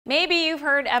Maybe you've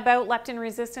heard about leptin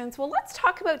resistance. Well, let's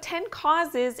talk about 10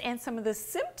 causes and some of the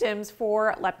symptoms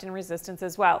for leptin resistance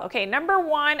as well. Okay, number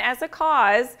one as a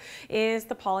cause is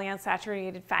the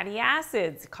polyunsaturated fatty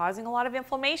acids, causing a lot of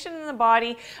inflammation in the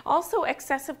body. Also,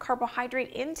 excessive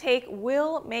carbohydrate intake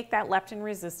will make that leptin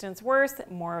resistance worse.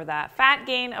 More of that fat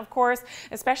gain, of course,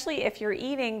 especially if you're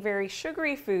eating very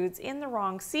sugary foods in the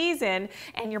wrong season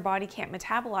and your body can't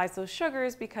metabolize those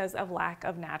sugars because of lack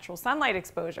of natural sunlight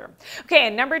exposure. Okay,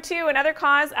 and number two, another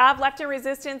cause of leptin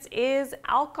resistance is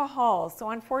alcohol. So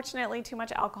unfortunately, too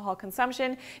much alcohol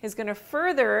consumption is going to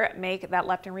further make that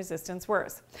leptin resistance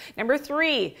worse. Number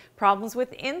three, problems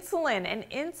with insulin. And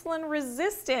insulin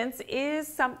resistance is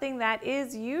something that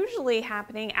is usually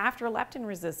happening after leptin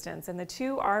resistance, and the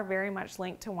two are very much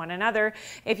linked to one another.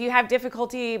 If you have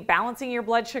difficulty balancing your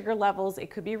blood sugar levels,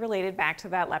 it could be related back to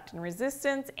that leptin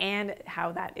resistance and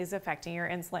how that is affecting your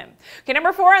insulin. Okay,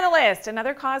 number four on the list,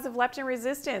 another cause of leptin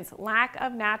resistance, lack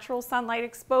of natural sunlight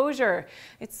exposure.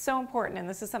 It's so important, and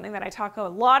this is something that I talk a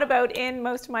lot about in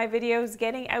most of my videos.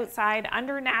 Getting outside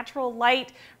under natural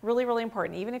light, really, really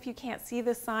important. Even if you can't see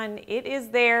the sun, it is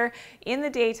there in the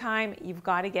daytime. You've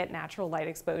got to get natural light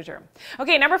exposure.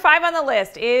 Okay, number five on the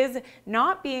list is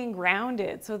not being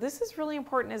grounded. So this is really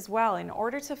important as well. In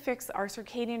order to fix our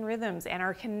circadian rhythms and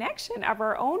our connection of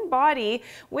our own body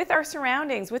with our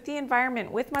surroundings, with the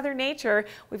environment, with Mother Nature,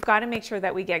 we've got to make sure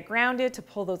that we get grounded to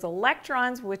pull those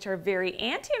electrons, which are very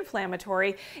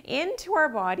anti-inflammatory, into our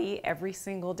body every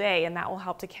single day, and that will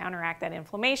help to counteract that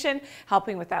inflammation,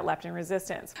 helping with that leptin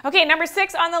resistance. Okay, number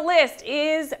six on the list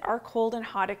is our cold and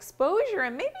hot exposure,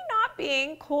 and maybe not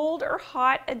being cold or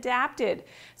hot adapted.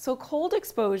 So cold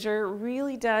exposure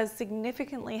really does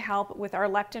significantly help with our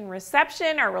leptin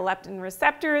reception, our leptin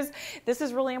receptors. This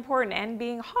is really important, and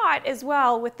being hot as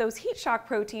well with those heat shock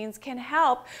proteins can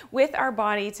help with our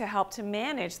body to help to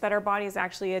manage that our body is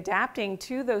actually adapting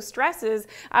to those stresses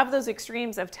of those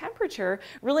extremes of temperature.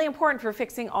 Really important for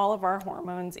fixing all of our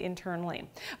hormones internally.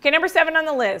 Okay, number seven on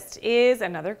the list is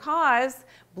another cause,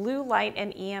 blue light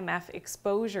and EMF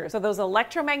exposure. So those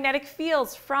electromagnetic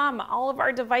fields from all of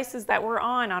our devices that we're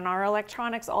on our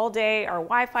electronics all day, our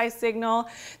Wi-Fi signal,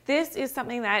 this is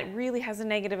something that really has a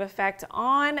negative effect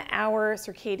on our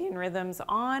circadian rhythms,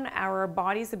 on our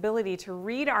body's ability to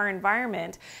read our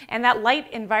environment. And that light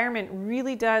environment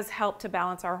really does help to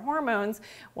balance our hormones.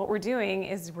 What we're doing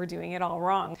is we're doing it all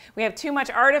wrong. We have too much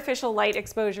artificial light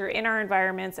exposure in our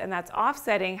environments, and that's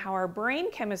offsetting how our brain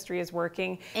chemistry is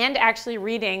working and actually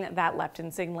reading that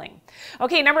leptin signaling.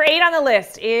 Okay, number eight on the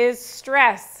list is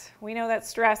stress. We know that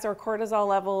stress or cortisol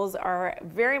levels are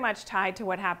very much tied to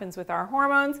what happens with our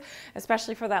hormones,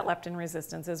 especially for that leptin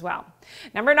resistance as well.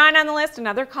 Number nine on the list,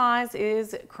 another cause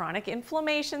is chronic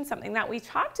inflammation, something that we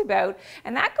talked about,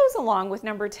 and that goes along with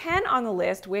number 10 on the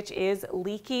list, which is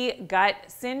leaky gut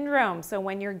syndrome. So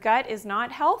when your gut is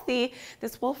not healthy,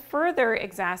 this will further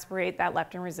exacerbate that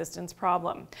leptin resistance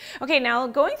problem. Okay, now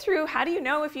going through how do you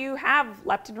know if you have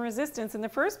leptin resistance in the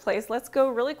first place, let's go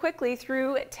really quickly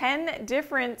through 10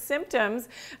 different symptoms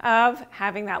of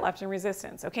having that leptin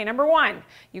resistance. Okay, number one,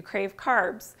 you crave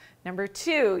carbs. Number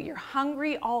two, you're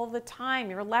hungry all the time.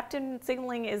 Your leptin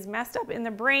signaling is messed up in the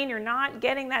brain. You're not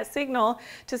getting that signal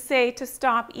to say to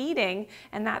stop eating,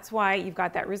 and that's why you've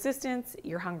got that resistance.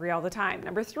 You're hungry all the time.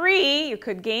 Number three, you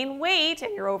could gain weight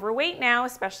and you're overweight now,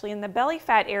 especially in the belly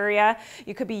fat area.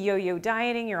 You could be yo-yo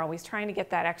dieting. You're always trying to get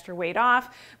that extra weight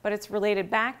off, but it's related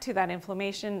back to that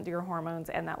inflammation, your hormones,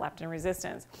 and that leptin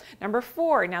resistance. Number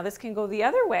four, now this can go the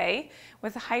other way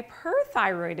with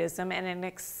hyperthyroidism and an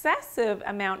excessive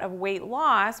amount of weight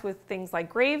loss with things like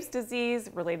Graves' disease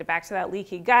related back to that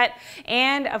leaky gut,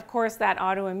 and of course that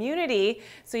autoimmunity.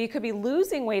 So you could be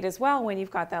losing weight as well when you've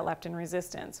got that leptin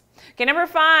resistance. Okay, number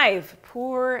five,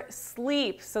 poor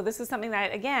sleep. So this is something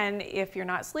that, again, if you're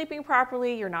not sleeping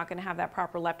properly, you're not going to have that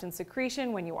proper leptin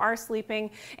secretion when you are sleeping,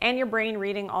 and your brain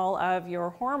reading all of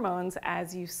your hormones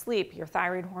as you sleep. Your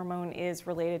thyroid hormone is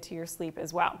related to your sleep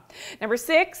as well. Number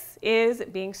six is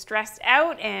being stressed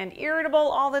out and irritable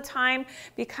all the time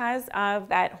because of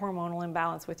that hormonal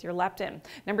imbalance with your leptin.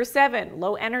 Number seven,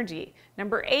 low energy.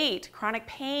 Number eight, chronic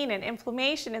pain and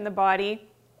inflammation in the body.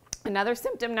 Another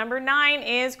symptom, number 9,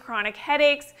 is chronic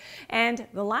headaches. And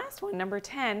the last one, number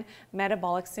 10,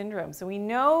 metabolic syndrome. So we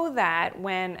know that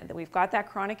when we've got that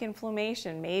chronic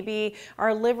inflammation, maybe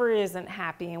our liver isn't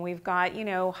happy and we've got,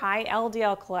 high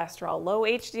LDL cholesterol, low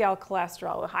HDL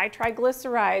cholesterol, high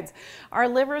triglycerides, our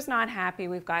liver's not happy,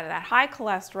 we've got that high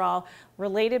cholesterol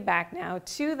related back now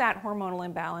to that hormonal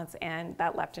imbalance and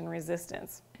that leptin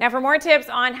resistance. Now, for more tips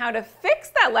on how to fix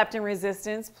that leptin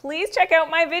resistance, please check out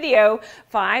my video,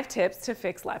 5 Tips to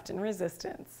Fix Leptin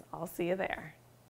Resistance. I'll see you there.